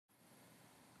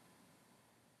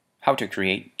How to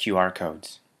create QR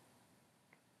codes.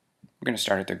 We're going to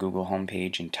start at the Google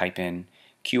homepage and type in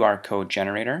QR code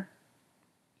generator.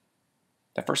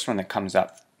 The first one that comes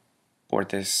up for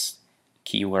this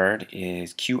keyword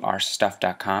is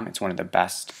qrstuff.com. It's one of the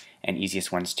best and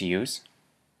easiest ones to use.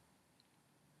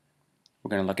 We're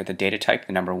going to look at the data type,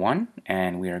 the number 1,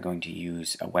 and we are going to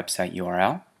use a website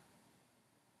URL.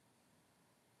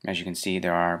 As you can see,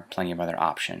 there are plenty of other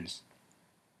options.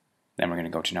 Then we're going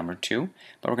to go to number 2,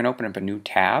 but we're going to open up a new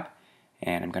tab,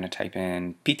 and I'm going to type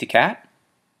in Pizza Cat.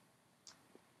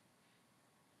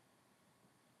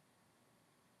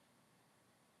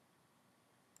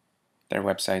 Their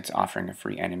website's offering a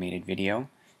free animated video. You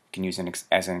can use it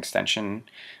as an extension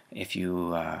if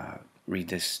you read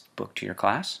this book to your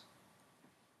class.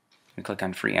 And click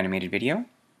on free animated video.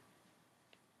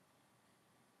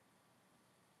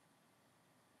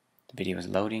 The video is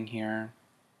loading here.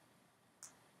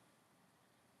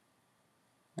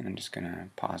 And I'm just going to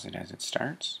pause it as it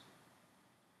starts.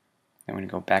 Then we're going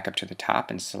to go back up to the top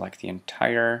and select the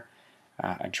entire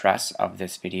address of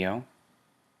this video.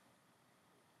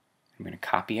 I'm going to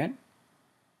copy it.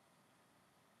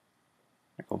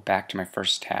 I go back to my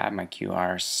first tab, my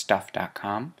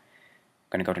qrstuff.com.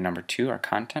 I'm going to go to number 2, our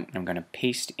content, and I'm going to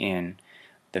paste in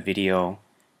the video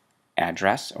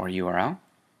address or URL.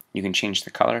 You can change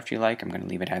the color if you like. I'm going to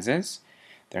leave it as is.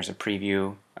 There's a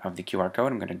preview of the QR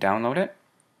code. I'm going to download it.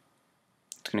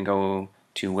 It's going to go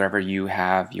to wherever you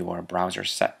have your browser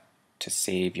set to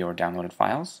save your downloaded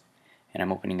files. And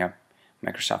I'm opening up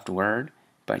Microsoft Word,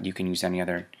 but you can use any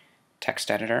other text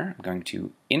editor. I'm going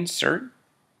to insert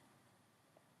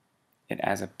it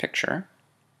as a picture.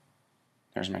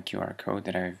 There's my QR code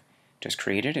that I've just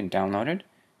created and downloaded.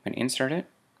 I'm going to insert it.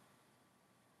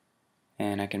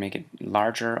 And I can make it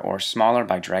larger or smaller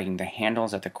by dragging the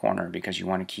handles at the corner because you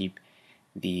want to keep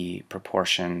the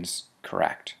proportions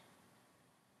correct.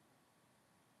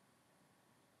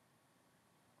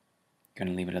 I'm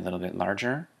going to leave it a little bit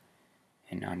larger.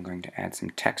 And now I'm going to add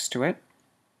some text to it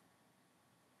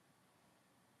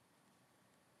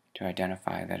to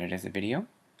identify that it is a video.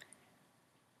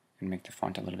 And make the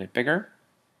font a little bit bigger.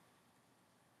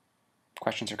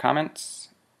 Questions or comments?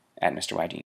 At Mr.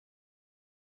 Ydeen.